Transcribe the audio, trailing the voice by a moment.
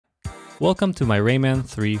Welcome to my Rayman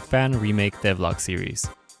 3 fan remake devlog series.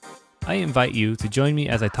 I invite you to join me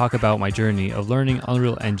as I talk about my journey of learning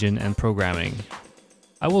Unreal Engine and programming.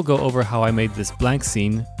 I will go over how I made this blank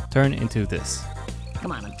scene turn into this.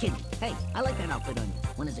 Come on, I'm kidding. Hey, I like that outfit on you.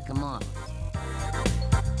 When does it come off?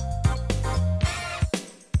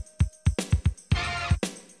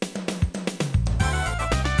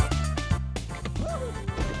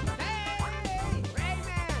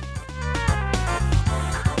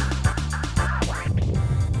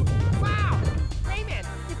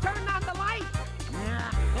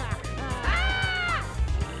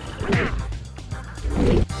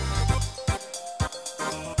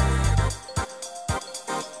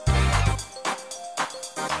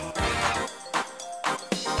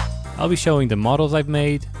 I'll be showing the models I've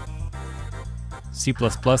made, C++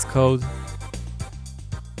 code,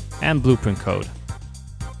 and blueprint code.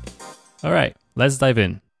 Alright, let's dive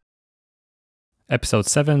in. Episode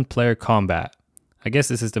 7, Player Combat. I guess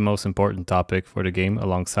this is the most important topic for the game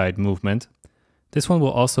alongside movement. This one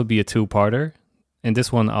will also be a two-parter. In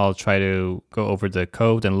this one I'll try to go over the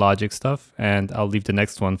code and logic stuff, and I'll leave the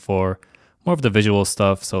next one for more of the visual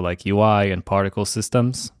stuff, so like UI and particle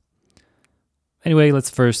systems. Anyway, let's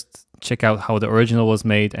first check out how the original was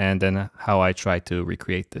made and then how I try to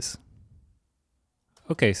recreate this.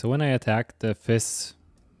 Okay, so when I attack, the fists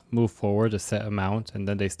move forward a set amount and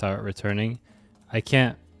then they start returning. I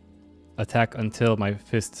can't attack until my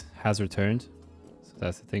fist has returned, so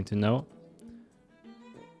that's the thing to note.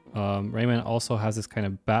 Rayman also has this kind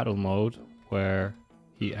of battle mode where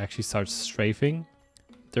he actually starts strafing.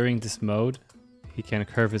 During this mode, he can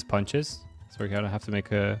curve his punches, so we're gonna have to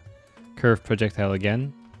make a curved projectile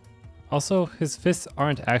again. Also, his fists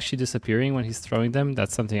aren't actually disappearing when he's throwing them.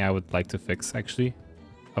 That's something I would like to fix, actually.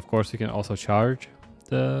 Of course, you can also charge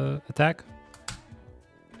the attack.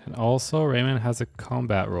 And also, Rayman has a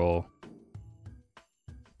combat roll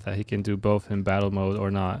that he can do both in battle mode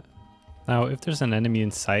or not. Now, if there's an enemy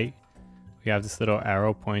in sight, we have this little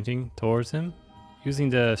arrow pointing towards him. Using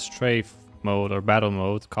the strafe mode or battle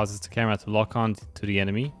mode causes the camera to lock on to the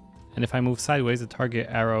enemy. And if I move sideways, the target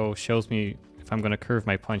arrow shows me if I'm going to curve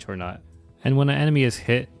my punch or not. And when an enemy is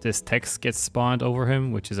hit, this text gets spawned over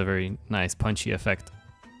him, which is a very nice punchy effect.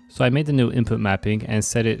 So I made the new input mapping and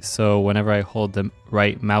set it so whenever I hold the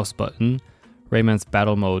right mouse button, Rayman's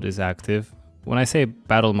battle mode is active. When I say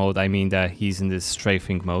battle mode, I mean that he's in this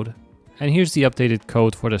strafing mode. And here's the updated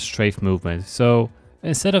code for the strafe movement. So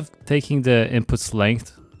instead of taking the input's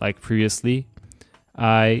length like previously,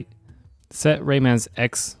 I set Rayman's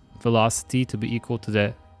X velocity to be equal to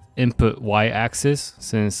the input y-axis,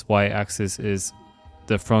 since y-axis is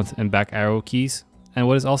the front and back arrow keys. And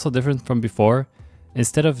what is also different from before,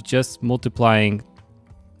 instead of just multiplying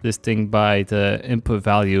this thing by the input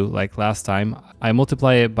value like last time, I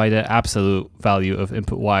multiply it by the absolute value of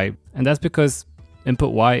input y. And that's because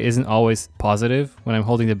input y isn't always positive. When I'm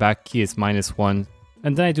holding the back key, it's -1.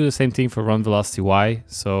 And then I do the same thing for run velocity y,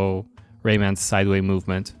 so Rayman's sideways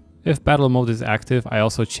movement. If battle mode is active, I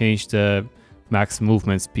also change the max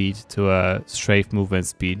movement speed to a strafe movement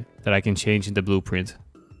speed that I can change in the blueprint.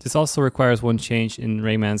 This also requires one change in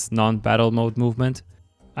Rayman's non-battle mode movement.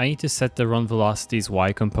 I need to set the run velocity's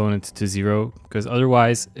y component to 0, because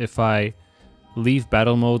otherwise if I leave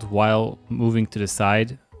battle mode while moving to the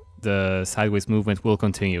side, the sideways movement will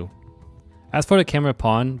continue. As for the camera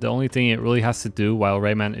pawn, the only thing it really has to do while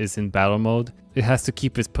Rayman is in battle mode, it has to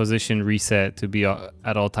keep its position reset to be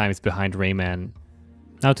at all times behind Rayman.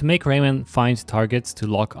 Now to make Rayman find targets to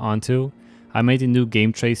lock onto, I made a new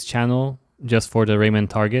game trace channel just for the Rayman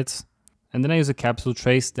targets. And then I use a capsule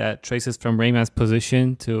trace that traces from Rayman's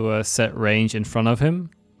position to a set range in front of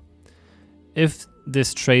him. If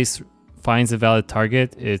this trace finds a valid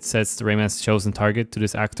target, it sets the Rayman's chosen target to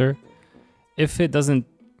this actor. If it doesn't,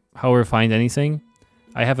 however, find anything,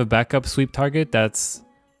 I have a backup sweep target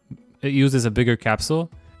it uses a bigger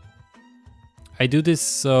capsule. I do this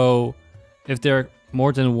so if there are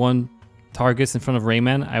more than one targets in front of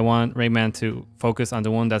Rayman, I want Rayman to focus on the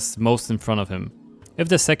one that's most in front of him. If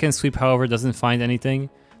the second sweep, however, doesn't find anything,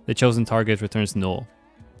 the chosen target returns null.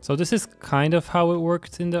 So this is kind of how it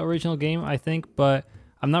worked in the original game, I think, but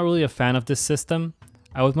I'm not really a fan of this system.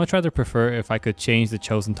 I would much rather prefer if I could change the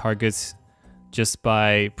chosen targets just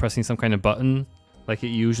by pressing some kind of button, like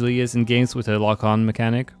it usually is in games with a lock-on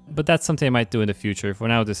mechanic. But that's something I might do in the future. For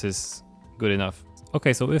now, this is good enough.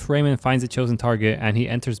 Okay, so if Rayman finds a chosen target and he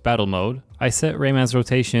enters battle mode, I set Rayman's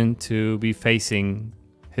rotation to be facing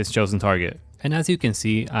his chosen target. And as you can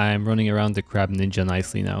see, I'm running around the Crab Ninja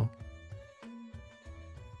nicely now.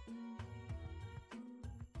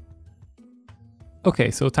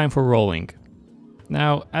 Okay, so time for rolling.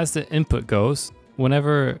 Now, as the input goes,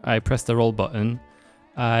 whenever I press the roll button,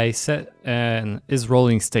 I set an is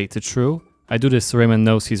rolling state to true. I do this so Rayman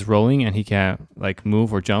knows he's rolling and he can't like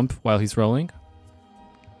move or jump while he's rolling.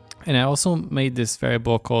 And I also made this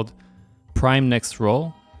variable called prime next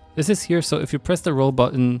roll. This is here so if you press the roll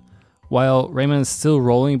button while Rayman is still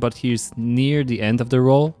rolling but he's near the end of the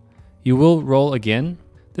roll, you will roll again.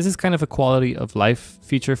 This is kind of a quality of life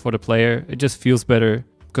feature for the player. It just feels better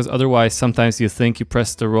because otherwise sometimes you think you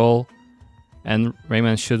press the roll and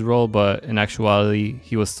Rayman should roll, but in actuality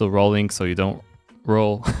he was still rolling, so you don't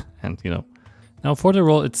roll. And you know. Now for the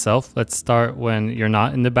roll itself, let's start when you're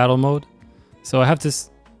not in the battle mode. So I have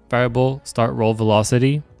this variable start roll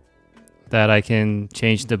velocity that I can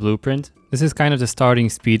change the blueprint. This is kind of the starting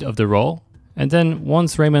speed of the roll. And then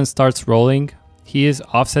once Rayman starts rolling, he is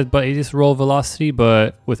offset by this roll velocity,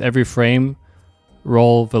 but with every frame,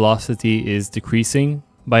 roll velocity is decreasing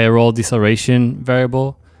by a roll deceleration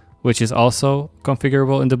variable, which is also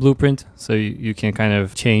configurable in the blueprint. So you can kind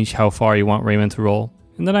of change how far you want Rayman to roll.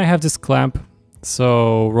 And then I have this clamp,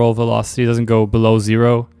 so roll velocity doesn't go below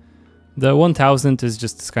 0. The 1000 is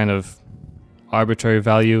just this kind of arbitrary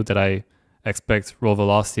value that I expect roll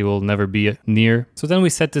velocity will never be near. So then we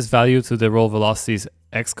set this value to the roll velocity's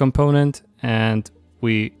x component and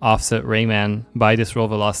we offset Rayman by this roll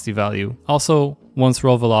velocity value. Also, once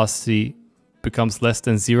roll velocity becomes less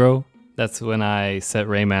than 0, that's when I set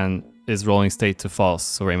Rayman is rolling state to false,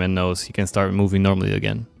 so Rayman knows he can start moving normally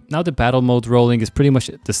again. Now the battle mode rolling is pretty much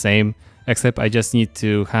the same, except I just need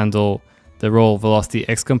to handle the roll velocity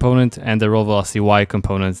x component and the roll velocity y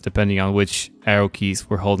components depending on which arrow keys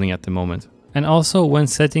we're holding at the moment. And also when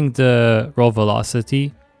setting the roll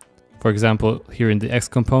velocity, for example here in the x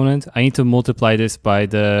component, I need to multiply this by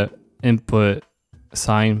the input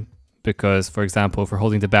sign because, for example, if we're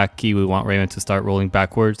holding the back key we want Rayman to start rolling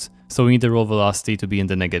backwards, so we need the roll velocity to be in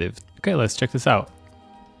the negative. Okay, let's check this out.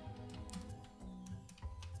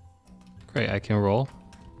 Great, I can roll.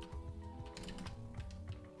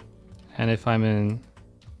 And if I'm in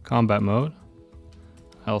combat mode,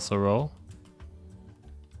 I also roll.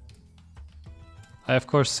 I of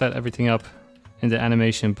course set everything up in the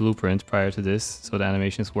animation blueprint prior to this, so the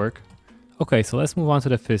animations work. Okay, so let's move on to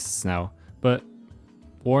the fists now. But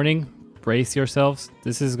warning, brace yourselves,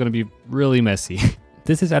 this is gonna be really messy.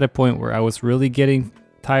 This is at a point where I was really getting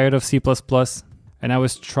tired of C++ and I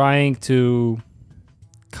was trying to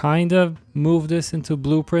kind of move this into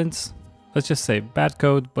blueprints. Let's just say bad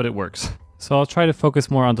code, but it works. So I'll try to focus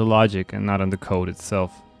more on the logic and not on the code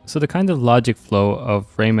itself. So the kind of logic flow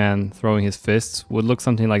of Rayman throwing his fists would look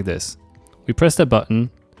something like this. We press the button.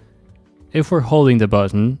 If we're holding the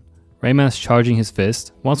button, Rayman's charging his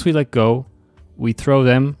fist. Once we let go, we throw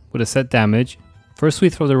them with a set damage. First we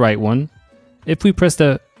throw the right one. If we press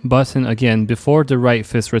the button again before the right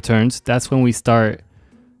fist returns, that's when we start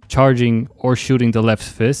charging or shooting the left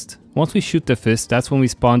fist. Once we shoot the fist, that's when we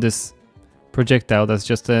spawn this projectile that's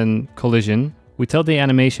just a collision. We tell the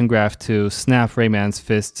animation graph to snap Rayman's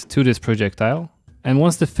fist to this projectile. And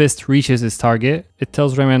once the fist reaches its target, it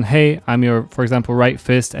tells Rayman, hey, I'm your, for example, right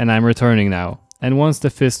fist and I'm returning now. And once the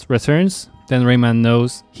fist returns, then Rayman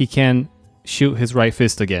knows he can shoot his right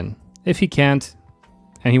fist again. If he can't,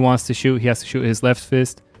 and he wants to shoot, he has to shoot his left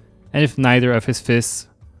fist. And if neither of his fists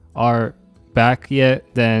are back yet,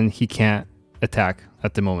 then he can't attack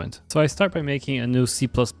at the moment. So I start by making a new C++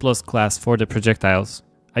 class for the projectiles.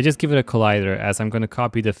 I just give it a collider as I'm going to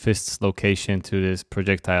copy the fist's location to this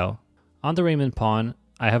projectile. On the Rayman pawn,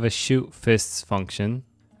 I have a shoot fists function.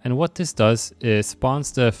 And what this does is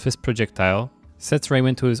spawns the fist projectile, sets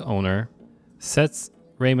Rayman to his owner, sets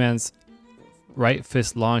Rayman's right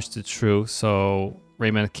fist launch to true, so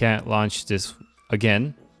Rayman can't launch this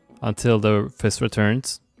again until the fist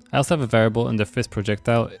returns. I also have a variable in the fist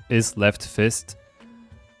projectile is left fist.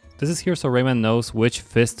 This is here so Rayman knows which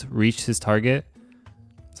fist reached his target,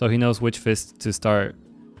 so he knows which fist to start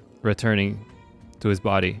returning to his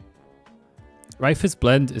body. Right fist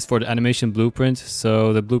blend is for the animation blueprint,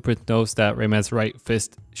 so the blueprint knows that Rayman's right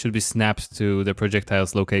fist should be snapped to the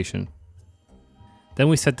projectile's location. Then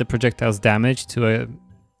we set the projectile's damage to a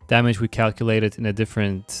damage we calculated in a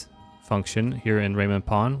different function here in Rayman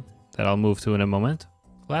pawn that I'll move to in a moment.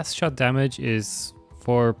 Last shot damage is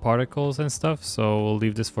for particles and stuff, so we'll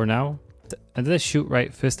leave this for now. And the shoot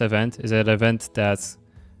right fist event is an event that's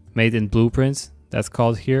made in blueprints that's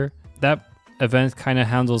called here. That event kind of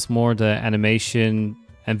handles more the animation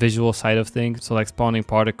and visual side of things, so like spawning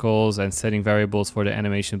particles and setting variables for the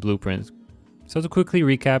animation blueprint. So to quickly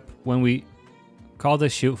recap, when we call the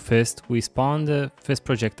shoot fist, we spawn the fist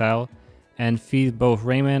projectile and feed both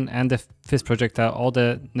Rayman and the fist projectile all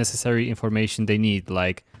the necessary information they need,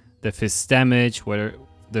 like the fist's damage, whether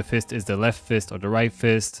the fist is the left fist or the right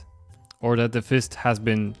fist, or that the fist has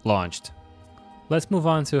been launched. Let's move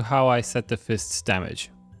on to how I set the fist's damage.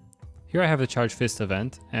 Here I have the charge fist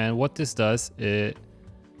event, and what this does, it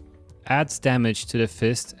adds damage to the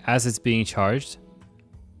fist as it's being charged.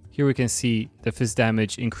 Here we can see the fist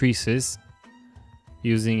damage increases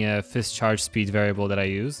using a fist charge speed variable that I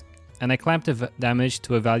use. And I clamp the damage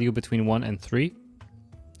to a value between 1 and 3,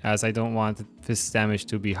 as I don't want the fist damage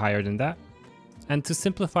to be higher than that. And to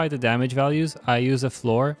simplify the damage values, I use a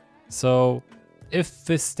floor. So if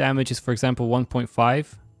fist damage is, for example,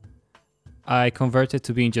 1.5, I convert it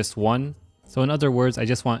to being just 1. So in other words, I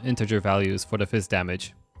just want integer values for the fist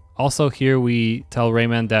damage. Also here we tell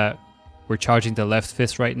Rayman that we're charging the left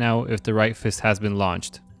fist right now if the right fist has been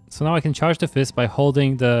launched. So now I can charge the fist by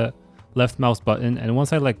holding the left mouse button, and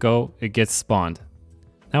once I let go, it gets spawned.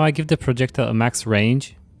 Now I give the projectile a max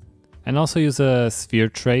range and also use a sphere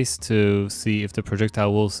trace to see if the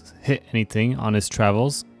projectile will hit anything on its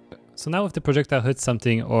travels. So now if the projectile hits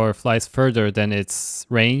something or flies further than its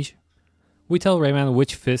range, we tell Rayman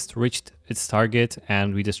which fist reached its target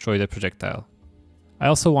and we destroy the projectile. I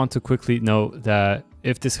also want to quickly note that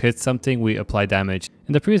if this hits something, we apply damage.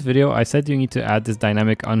 In the previous video, I said you need to add this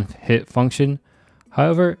dynamic unhit function.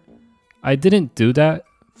 However, I didn't do that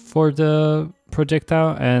for the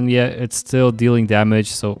projectile, and yet it's still dealing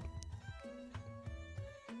damage. So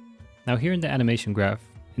now here in the animation graph,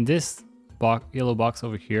 in this yellow box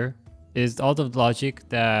over here, is all the logic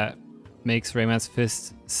that makes Rayman's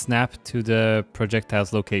fist snap to the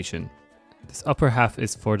projectile's location. This upper half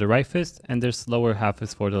is for the right fist, and this lower half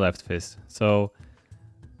is for the left fist. So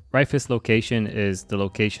right fist location is the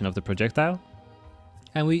location of the projectile,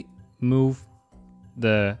 and we move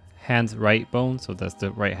the hand right bone, so that's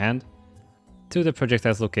the right hand, to the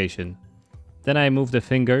projectile's location. Then I move the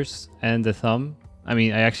fingers and the thumb. I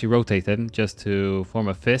actually rotate them just to form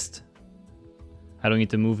a fist. I don't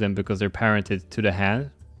need to move them because they're parented to the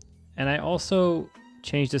hand. And I also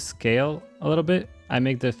change the scale a little bit. I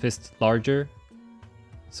make the fist larger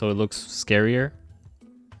so it looks scarier.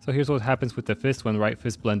 So here's what happens with the fist when right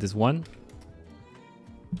fist blend is 1.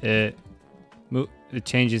 It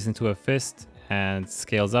changes into a fist and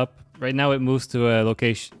scales up. Right now it moves to a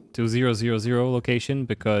location to 0, 0, 0 location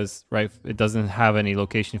because it doesn't have any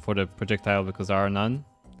location for the projectile because there are none.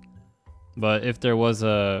 But if there was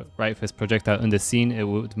a right fist projectile in the scene, it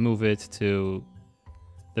would move it to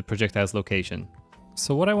the projectile's location.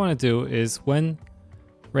 So what I want to do is when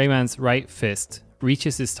Rayman's right fist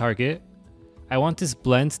reaches its target, I want this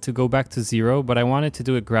blend to go back to 0, but I want it to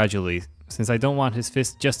do it gradually, since I don't want his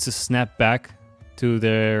fist just to snap back to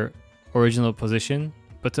their original position,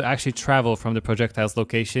 but to actually travel from the projectile's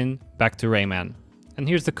location back to Rayman. And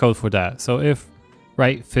here's the code for that. So if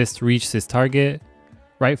right fist reaches its target,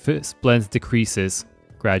 right fist blend decreases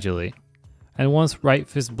gradually. And once right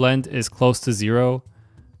fist blend is close to 0,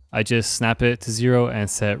 I just snap it to 0 and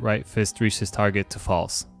set right fist reaches target to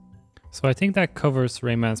false. So I think that covers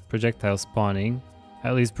Rayman's projectile spawning,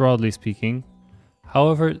 at least broadly speaking.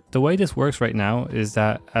 However, the way this works right now is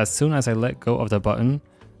that as soon as I let go of the button,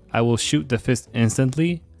 I will shoot the fist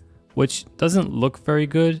instantly, which doesn't look very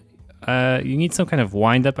good. You need some kind of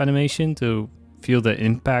wind-up animation to feel the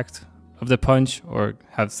impact of the punch or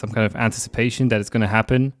have some kind of anticipation that it's going to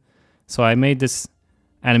happen. So I made this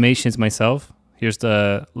animations myself. Here's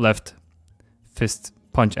the left fist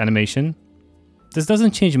punch animation. This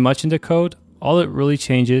doesn't change much in the code. All it really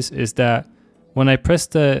changes is that when I press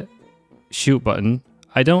the shoot button,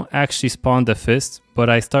 I don't actually spawn the fist, but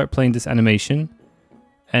I start playing this animation.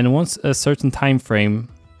 And once a certain time frame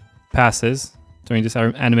passes during this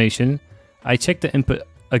animation, I check the input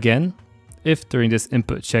again. If during this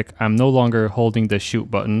input check I'm no longer holding the shoot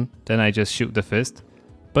button, then I just shoot the fist.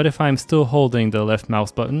 But if I'm still holding the left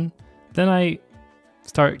mouse button, then I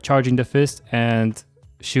start charging the fist and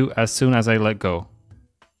shoot as soon as I let go.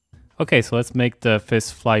 Okay, so let's make the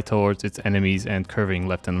fist fly towards its enemies and curving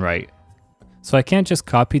left and right. So I can't just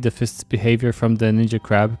copy the fist's behavior from the Ninja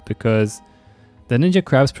Crab because the Ninja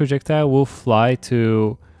Crab's projectile will fly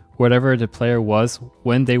to wherever the player was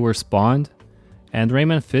when they were spawned, and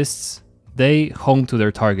Rayman fists, they home to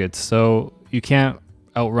their targets, so you can't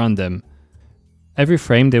outrun them. Every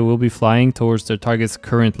frame they will be flying towards their target's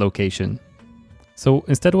current location. So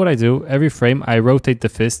instead what I do, every frame I rotate the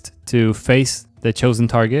fist to face the chosen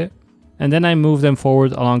target, and then I move them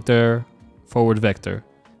forward along their forward vector.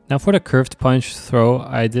 Now for the curved punch throw,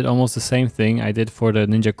 I did almost the same thing I did for the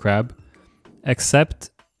Ninja Crab,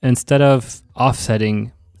 except instead of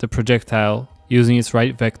offsetting the projectile using its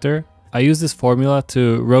right vector, I use this formula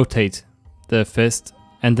to rotate the fist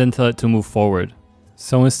and then tell it to move forward.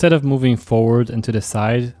 So instead of moving forward and to the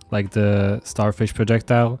side like the starfish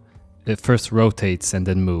projectile, it first rotates and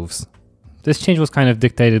then moves. This change was kind of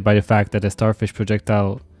dictated by the fact that the starfish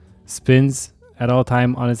projectile spins at all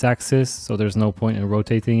time on its axis, so there's no point in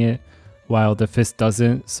rotating it, while the fist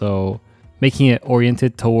doesn't, so making it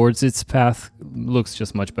oriented towards its path looks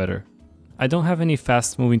just much better. I don't have any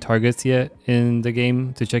fast moving targets yet in the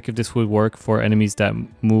game to check if this would work for enemies that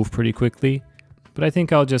move pretty quickly, but I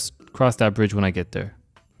think I'll just cross that bridge when I get there.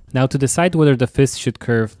 Now to decide whether the fist should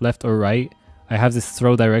curve left or right, I have this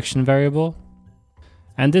throw direction variable.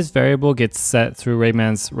 And this variable gets set through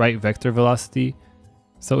Rayman's right vector velocity.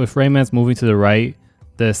 So if Rayman's moving to the right,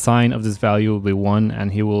 the sign of this value will be 1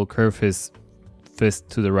 and he will curve his fist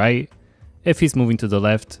to the right. If he's moving to the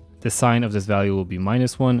left, the sign of this value will be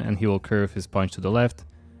 -1 and he will curve his punch to the left.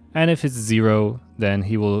 And if it's 0, then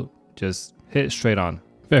he will just hit straight on.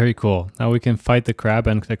 Very cool. Now we can fight the crab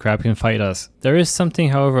and the crab can fight us. There is something,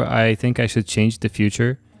 however, I think I should change in the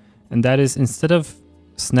future. And that is, instead of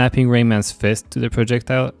snapping Rayman's fist to the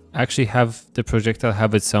projectile, actually have the projectile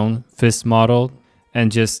have its own fist model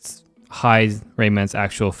and just hide Rayman's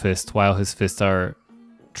actual fist while his fists are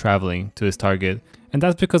traveling to his target. And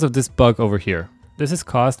that's because of this bug over here. This is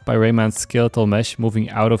caused by Rayman's skeletal mesh moving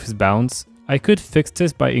out of his bounds. I could fix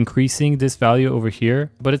this by increasing this value over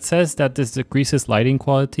here, but it says that this decreases lighting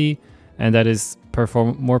quality and that is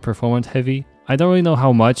more performance heavy. I don't really know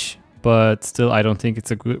how much, but still I don't think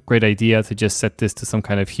it's a great idea to just set this to some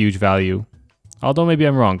kind of huge value. Although maybe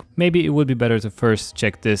I'm wrong. Maybe it would be better to first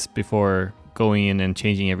check this before going in and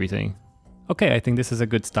changing everything. Okay, I think this is a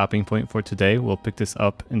good stopping point for today. We'll pick this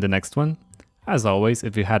up in the next one. As always,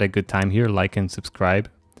 if you had a good time here, like and subscribe,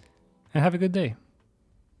 and have a good day.